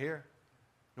big one right here.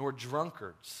 Nor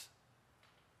drunkards.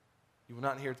 You will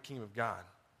not inherit the kingdom of God.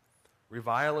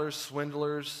 Revilers,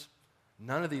 swindlers,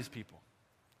 none of these people.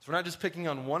 So we're not just picking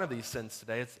on one of these sins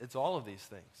today, it's all of these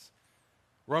things.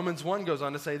 Romans 1 goes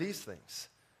on to say these things,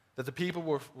 that the people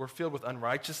were filled with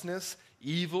unrighteousness,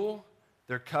 evil,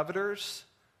 they're coveters,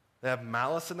 they have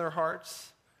malice in their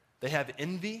hearts, they have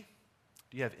envy.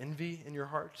 Do you have envy in your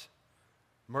heart?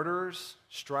 Murderers,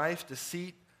 strife,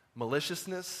 deceit,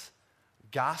 maliciousness,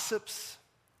 gossips.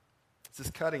 This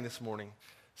is cutting this morning.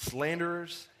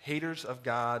 Slanderers, haters of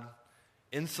God,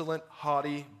 insolent,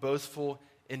 haughty, boastful,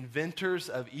 inventors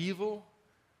of evil.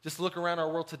 Just look around our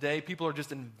world today. People are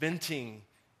just inventing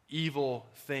evil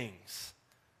things.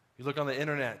 You look on the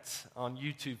internet, on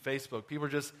YouTube, Facebook, people are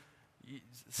just,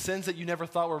 sins that you never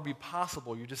thought would be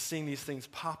possible. You're just seeing these things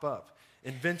pop up.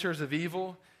 Inventors of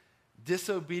evil,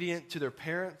 disobedient to their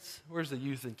parents. Where's the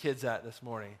youth and kids at this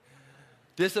morning?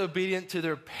 Disobedient to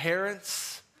their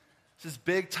parents. This is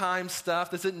big time stuff.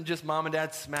 This isn't just mom and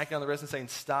dad smacking on the wrist and saying,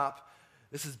 stop.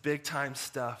 This is big time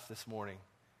stuff this morning.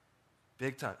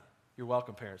 Big time. You're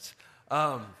welcome, parents.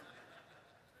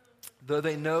 Though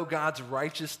they know God's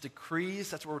righteous decrees,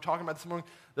 that's what we're talking about this morning.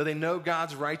 Though they know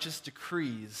God's righteous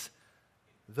decrees,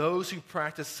 those who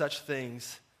practice such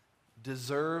things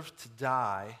deserve to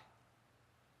die.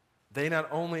 They not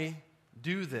only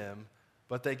do them,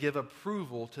 but they give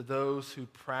approval to those who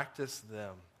practice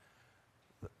them.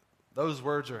 Those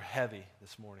words are heavy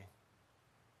this morning.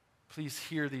 Please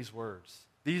hear these words.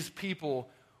 These people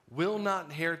will not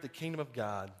inherit the kingdom of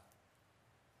God,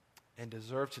 and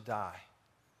deserve to die.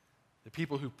 The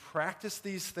people who practice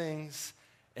these things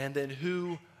and then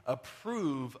who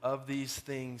approve of these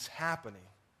things happening.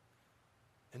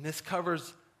 And this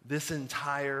covers this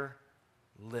entire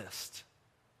list.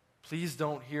 Please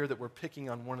don't hear that we're picking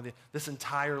on one of this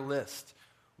entire list.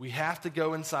 We have to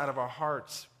go inside of our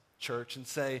hearts, church, and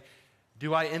say,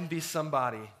 do I envy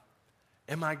somebody?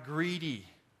 Am I greedy?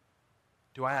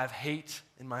 Do I have hate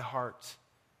in my heart?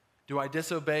 Do I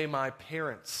disobey my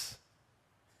parents?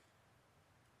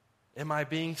 Am I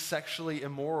being sexually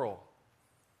immoral?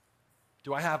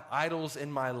 Do I have idols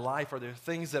in my life? Are there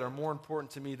things that are more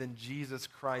important to me than Jesus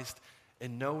Christ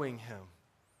and knowing him?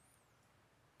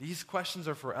 These questions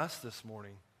are for us this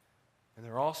morning, and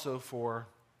they're also for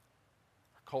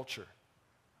our culture.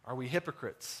 Are we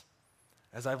hypocrites?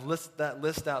 As I've listed that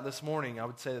list out this morning, I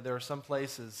would say that there are some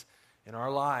places in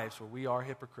our lives where we are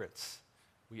hypocrites.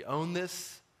 We own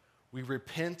this, we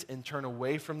repent and turn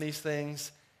away from these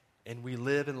things, and we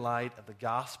live in light of the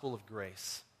gospel of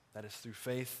grace. That is through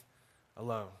faith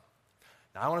alone.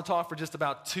 Now, I want to talk for just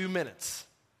about 2 minutes.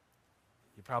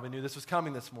 You probably knew this was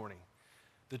coming this morning.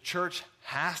 The church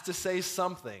has to say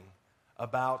something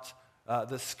about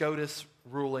the SCOTUS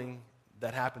ruling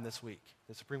that happened this week,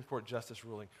 the Supreme Court Justice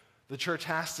ruling. The church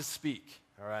has to speak,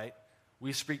 all right?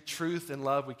 We speak truth and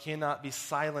love. We cannot be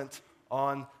silent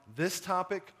on this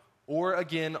topic or,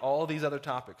 again, all these other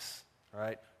topics, all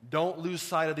right? Don't lose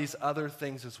sight of these other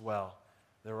things as well.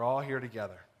 They're all here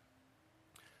together.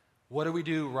 What do we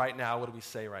do right now? What do we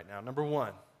say right now? Number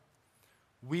one,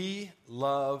 we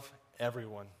love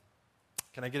everyone.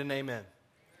 Can I get an amen?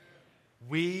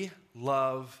 We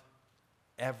love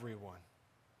everyone.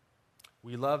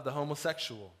 We love the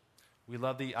homosexual. We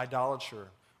love the idolater.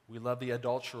 We love the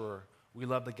adulterer. We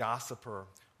love the gossiper.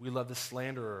 We love the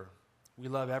slanderer. We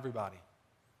love everybody.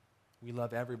 We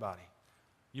love everybody.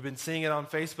 You've been seeing it on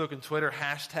Facebook and Twitter,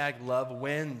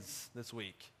 #LoveWins this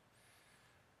week.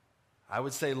 I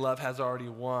would say love has already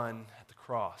won at the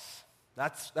cross.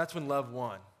 That's when love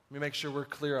won. Let me make sure we're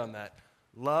clear on that.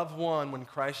 Love won when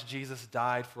Christ Jesus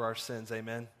died for our sins,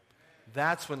 amen?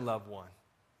 That's when love won.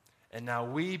 And now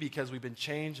we, because we've been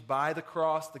changed by the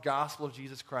cross, the gospel of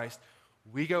Jesus Christ,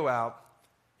 we go out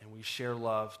and we share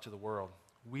love to the world.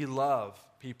 We love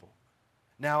people.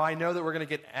 Now, I know that we're going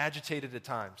to get agitated at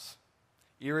times,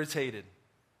 irritated,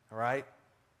 all right?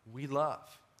 We love.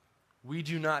 We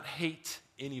do not hate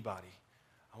anybody.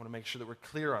 I want to make sure that we're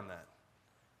clear on that.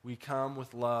 We come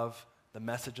with love, the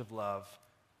message of love,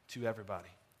 to everybody.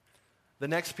 The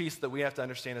next piece that we have to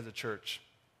understand as a church,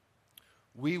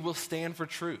 we will stand for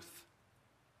truth,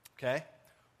 okay?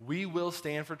 We will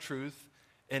stand for truth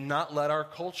and not let our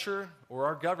culture or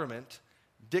our government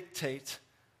dictate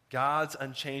God's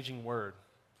unchanging word.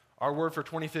 Our word for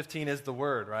 2015 is the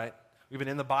word, right? We've been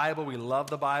in the Bible. We love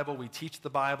the Bible. We teach the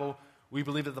Bible. We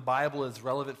believe that the Bible is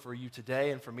relevant for you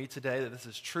today and for me today, that this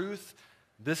is truth.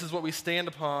 This is what we stand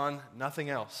upon, nothing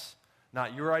else.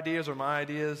 Not your ideas or my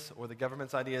ideas or the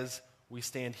government's ideas. We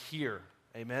stand here.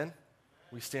 Amen?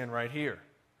 We stand right here,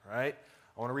 all right?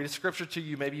 I want to read a scripture to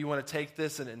you. Maybe you want to take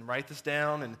this and write this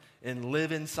down and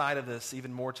live inside of this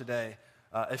even more today.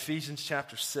 Ephesians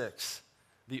chapter 6,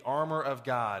 the armor of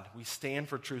God. We stand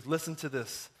for truth. Listen to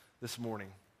this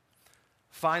morning.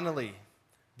 Finally,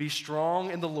 be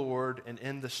strong in the Lord and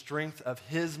in the strength of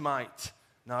his might,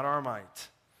 not our might.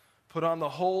 Put on the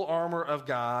whole armor of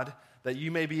God that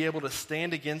you may be able to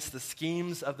stand against the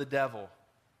schemes of the devil.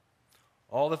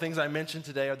 All the things I mentioned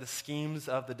today are the schemes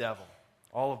of the devil,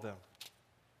 all of them.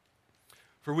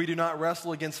 For we do not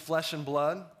wrestle against flesh and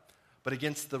blood, but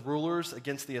against the rulers,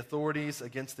 against the authorities,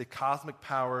 against the cosmic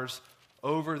powers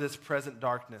over this present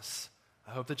darkness.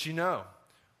 I hope that you know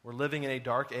we're living in a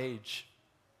dark age.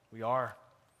 We are.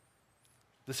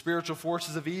 The spiritual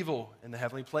forces of evil in the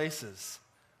heavenly places.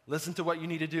 Listen to what you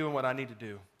need to do and what I need to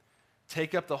do.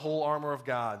 Take up the whole armor of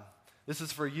God. This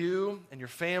is for you and your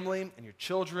family and your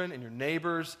children and your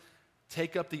neighbors.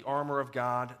 Take up the armor of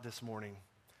God this morning,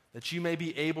 that you may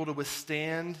be able to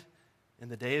withstand in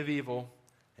the day of evil,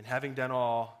 and having done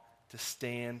all, to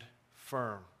stand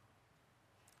firm.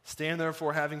 Stand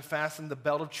therefore, having fastened the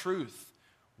belt of truth.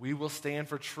 We will stand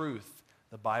for truth.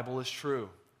 The Bible is true.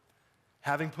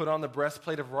 Having put on the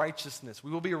breastplate of righteousness.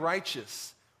 We will be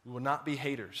righteous. We will not be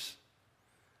haters.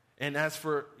 And as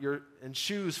for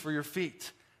shoes for your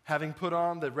feet, having put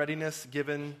on the readiness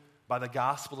given by the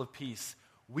gospel of peace,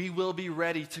 we will be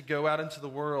ready to go out into the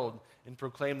world and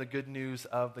proclaim the good news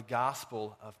of the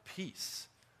gospel of peace,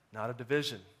 not of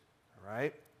division. All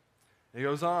right? It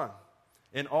goes on.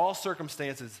 In all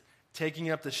circumstances, taking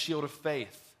up the shield of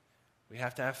faith. We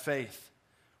have to have faith,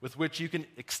 with which you can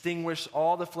extinguish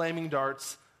all the flaming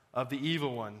darts of the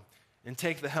evil one, and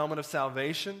take the helmet of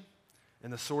salvation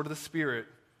and the sword of the Spirit,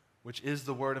 which is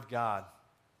the word of God.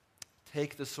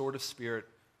 Take the sword of Spirit,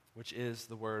 which is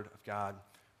the word of God,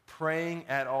 praying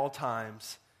at all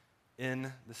times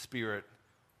in the Spirit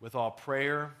with all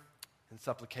prayer and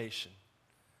supplication.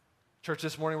 Church,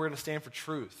 this morning we're going to stand for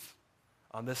truth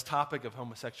on this topic of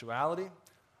homosexuality,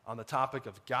 on the topic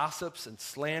of gossips and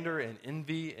slander and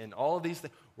envy and all of these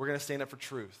things. We're going to stand up for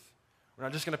truth. We're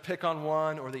not just going to pick on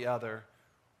one or the other.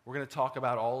 We're going to talk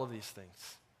about all of these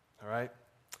things, all right?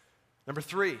 Number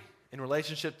 3, in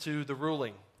relationship to the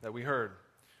ruling that we heard,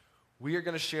 we are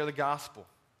going to share the gospel.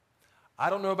 I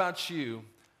don't know about you,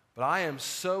 but I am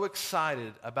so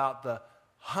excited about the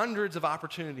hundreds of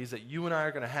opportunities that you and I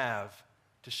are going to have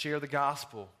to share the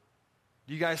gospel.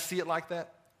 Do you guys see it like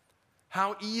that?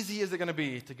 How easy is it going to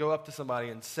be to go up to somebody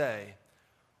and say,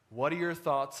 what are your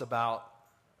thoughts about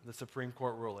the Supreme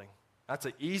Court ruling? That's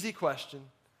an easy question,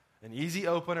 an easy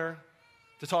opener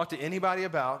to talk to anybody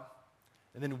about,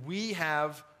 and then we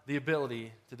have the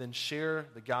ability to then share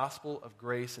the gospel of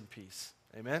grace and peace.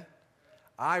 Amen?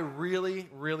 I really,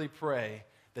 really pray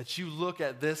that you look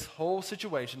at this whole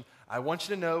situation. I want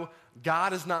you to know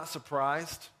God is not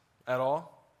surprised at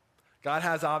all. God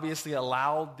has obviously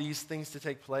allowed these things to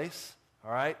take place.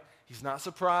 All right? He's not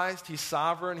surprised. He's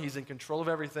sovereign. He's in control of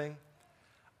everything.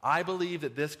 I believe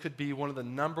that this could be one of the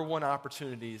number one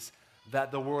opportunities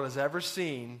that the world has ever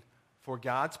seen for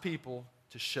God's people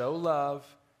to show love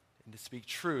and to speak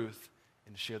truth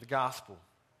and to share the gospel.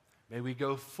 May we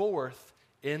go forth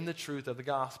in the truth of the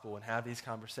gospel and have these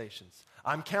conversations.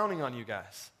 I'm counting on you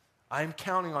guys. I'm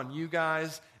counting on you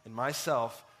guys and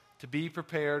myself to be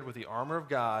prepared with the armor of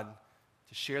God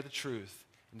to share the truth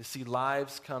and to see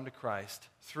lives come to Christ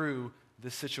through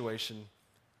this situation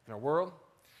in our world.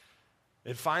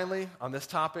 And finally, on this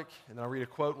topic, and I'll read a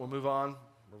quote, we'll move on.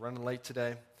 We're running late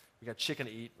today. We got chicken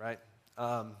to eat, right?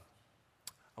 I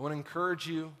want to encourage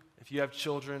you, if you have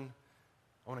children,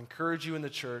 I want to encourage you in the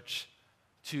church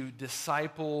to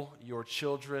disciple your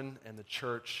children and the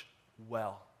church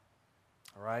well,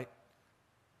 all right?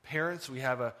 Parents, we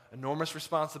have an enormous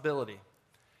responsibility.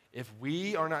 If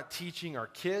we are not teaching our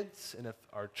kids, and if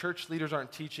our church leaders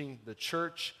aren't teaching the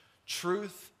church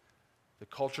truth, the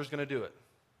culture is going to do it,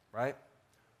 right?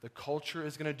 The culture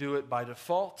is going to do it by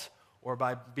default or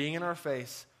by being in our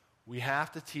face. We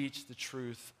have to teach the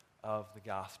truth of the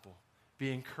gospel.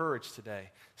 Be encouraged today.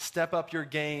 Step up your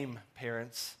game,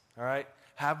 parents, all right?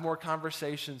 Have more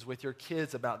conversations with your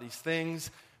kids about these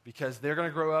things because they're going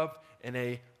to grow up in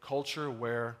a culture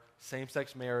where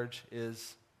same-sex marriage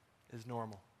is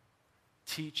normal.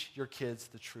 Teach your kids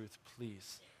the truth,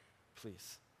 please.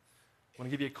 Please. I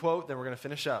want to give you a quote, then we're going to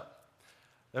finish up.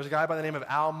 There's a guy by the name of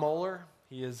Al Mohler.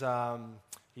 He's on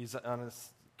a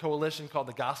coalition called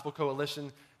the Gospel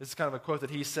Coalition. This is kind of a quote that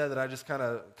he said that I just kind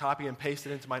of copy and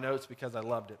pasted into my notes because I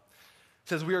loved it. It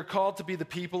says, "We are called to be the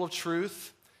people of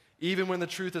truth, even when the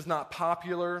truth is not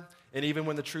popular and even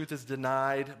when the truth is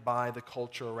denied by the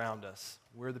culture around us.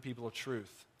 We're the people of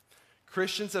truth.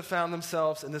 Christians have found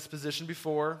themselves in this position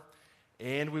before,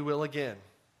 and we will again.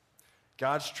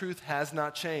 God's truth has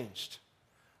not changed.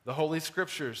 The Holy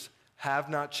Scriptures have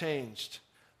not changed.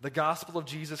 The gospel of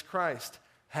Jesus Christ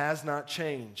has not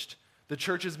changed. The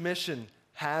church's mission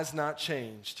has not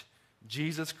changed.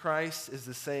 Jesus Christ is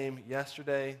the same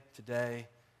yesterday, today,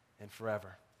 and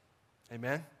forever."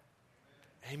 Amen?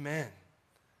 Amen.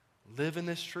 Live in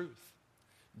this truth.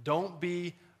 Don't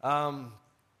be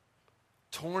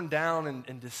torn down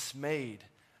and dismayed.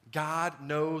 God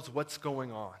knows what's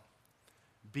going on.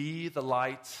 Be the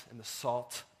light and the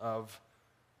salt of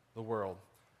the world.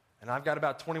 And I've got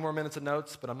about 20 more minutes of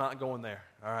notes, but I'm not going there,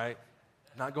 all right?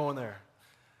 I'm not going there.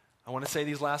 I want to say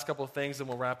these last couple of things and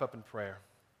we'll wrap up in prayer.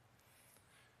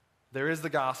 There is the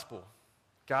gospel.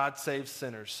 God saves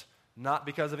sinners, not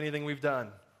because of anything we've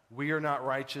done. We are not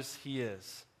righteous, He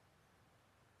is.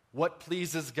 What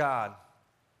pleases God?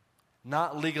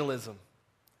 Not legalism,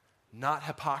 not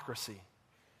hypocrisy.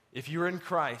 If you're in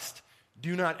Christ,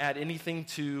 do not add anything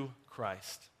to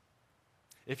Christ.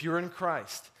 If you're in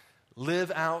Christ,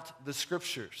 live out the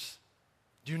Scriptures.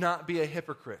 Do not be a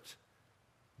hypocrite.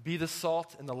 Be the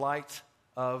salt and the light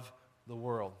of the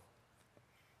world.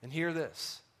 And hear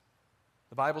this.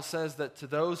 The Bible says that to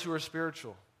those who are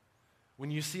spiritual,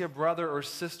 when you see a brother or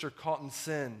sister caught in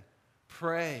sin,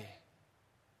 pray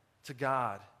to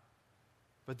God.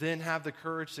 But then have the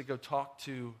courage to go talk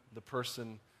to the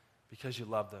person because you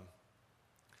love them.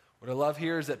 What I love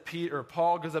here is that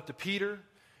Paul goes up to Peter.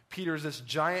 Peter is this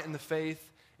giant in the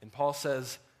faith, and Paul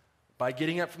says, by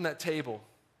getting up from that table,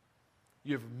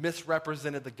 you have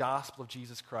misrepresented the gospel of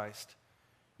Jesus Christ.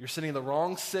 You're sending the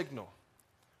wrong signal.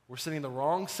 We're sending the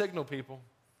wrong signal, people.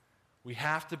 We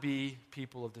have to be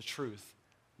people of the truth,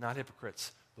 not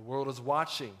hypocrites. The world is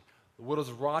watching. The world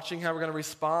is watching how we're going to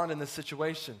respond in this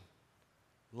situation.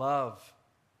 Love,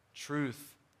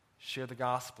 truth, share the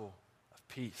gospel of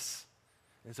peace.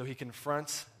 And so he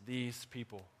confronts these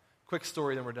people. Quick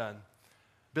story, then we're done.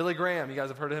 Billy Graham, you guys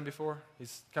have heard of him before?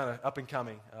 He's kind of up and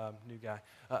coming, new guy.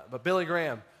 But Billy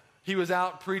Graham, he was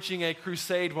out preaching a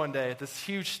crusade one day at this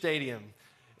huge stadium.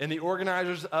 And the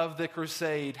organizers of the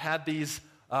crusade had these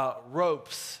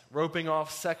roping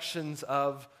off sections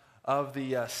of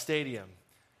the stadium.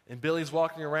 And Billy's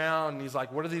walking around and he's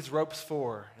like, what are these ropes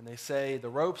for? And they say, the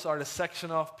ropes are to section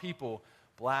off people,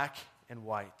 black and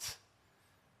white.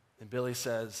 And Billy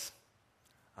says,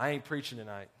 I ain't preaching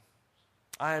tonight.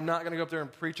 I am not going to go up there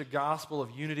and preach a gospel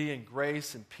of unity and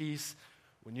grace and peace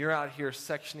when you're out here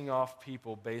sectioning off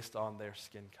people based on their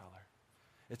skin color.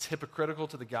 It's hypocritical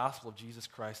to the gospel of Jesus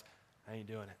Christ. I ain't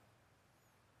doing it.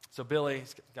 So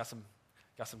Billy's got some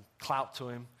clout to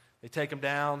him. They take him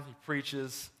down. He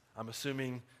preaches. I'm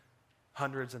assuming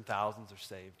hundreds and thousands are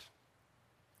saved.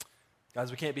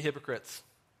 Guys, we can't be hypocrites.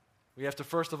 We have to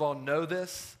first of all know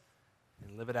this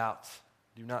and live it out.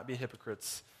 Do not be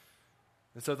hypocrites.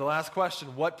 And so the last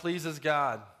question, what pleases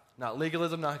God? Not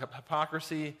legalism, not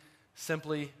hypocrisy,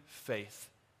 simply faith.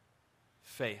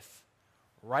 Faith.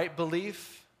 Right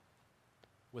belief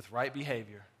with right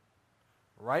behavior.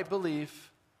 Right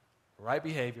belief, right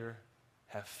behavior,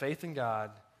 have faith in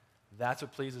God. That's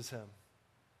what pleases him.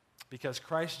 Because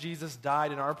Christ Jesus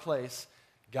died in our place,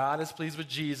 God is pleased with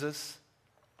Jesus.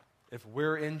 If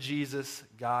we're in Jesus,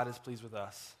 God is pleased with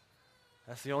us.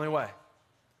 That's the only way.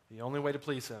 The only way to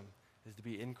please him is to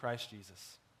be in Christ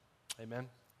Jesus. Amen.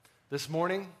 This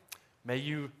morning, may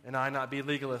you and I not be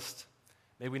legalists.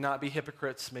 May we not be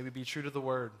hypocrites. May we be true to the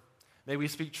word. May we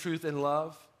speak truth in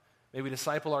love. May we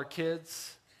disciple our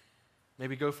kids. May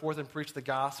we go forth and preach the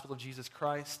gospel of Jesus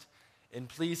Christ. And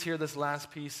please hear this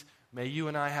last piece. May you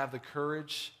and I have the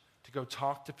courage to go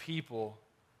talk to people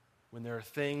when there are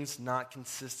things not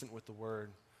consistent with the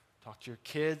word. Talk to your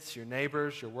kids, your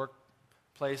neighbors, your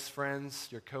workplace friends,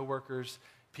 your coworkers,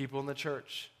 people in the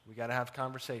church. We got to have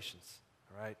conversations,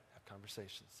 all right? Have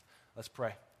conversations. Let's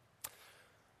pray.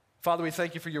 Father, we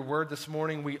thank you for your word this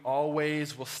morning. We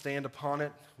always will stand upon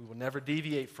it. We will never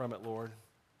deviate from it, Lord.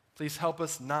 Please help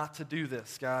us not to do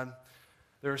this, God.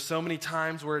 There are so many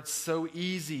times where it's so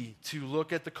easy to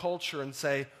look at the culture and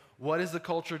say, what is the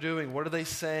culture doing? What are they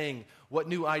saying? What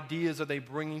new ideas are they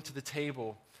bringing to the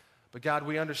table? But God,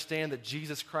 we understand that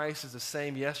Jesus Christ is the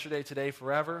same yesterday, today,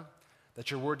 forever,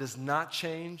 that your word does not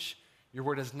change. Your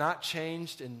word has not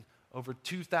changed in over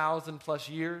 2,000 plus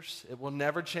years. It will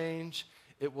never change.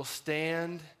 It will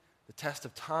stand the test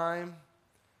of time.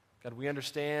 God, we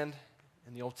understand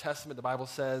in the Old Testament, the Bible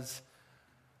says,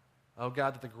 oh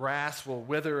God, that the grass will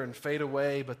wither and fade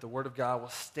away, but the word of God will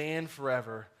stand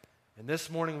forever. And this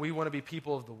morning, we want to be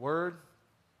people of the word.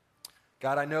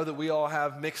 God, I know that we all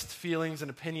have mixed feelings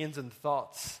and opinions and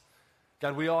thoughts.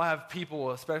 God, we all have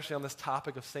people, especially on this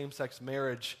topic of same-sex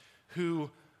marriage, who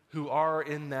are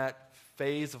in that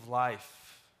phase of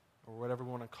life, or whatever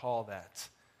we want to call that.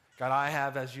 God, I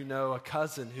have, as you know, a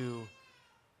cousin who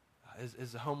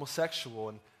is a homosexual,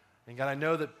 and God, I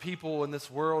know that people in this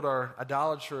world are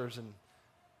idolaters and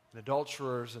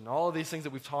adulterers and all of these things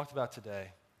that we've talked about today.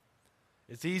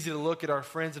 It's easy to look at our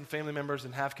friends and family members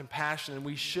and have compassion, and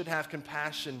we should have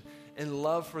compassion and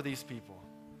love for these people.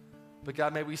 But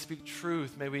God, may we speak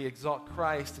truth. May we exalt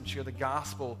Christ and share the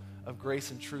gospel of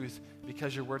grace and truth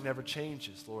because your word never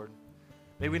changes, Lord.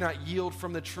 May we not yield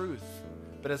from the truth,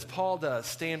 but as Paul does,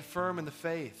 stand firm in the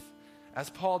faith. As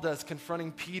Paul does,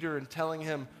 confronting Peter and telling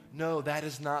him, no, that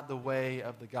is not the way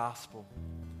of the gospel.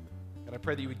 And I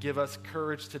pray that you would give us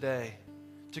courage today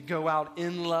to go out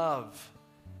in love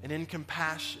and in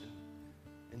compassion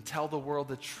and tell the world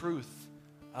the truth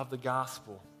of the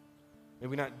gospel. May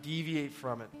we not deviate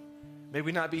from it. May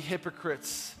we not be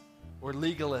hypocrites or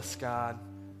legalists, God,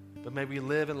 but may we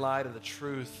live in light of the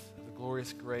truth of the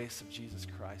glorious grace of Jesus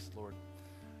Christ, Lord.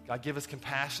 God, give us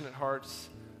compassionate hearts,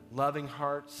 loving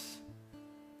hearts.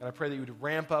 And I pray that you would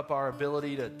ramp up our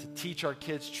ability to teach our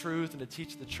kids truth and to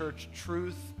teach the church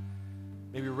truth.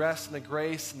 May we rest in the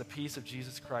grace and the peace of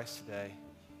Jesus Christ today.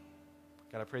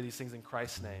 God, I pray these things in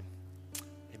Christ's name.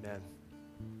 Amen.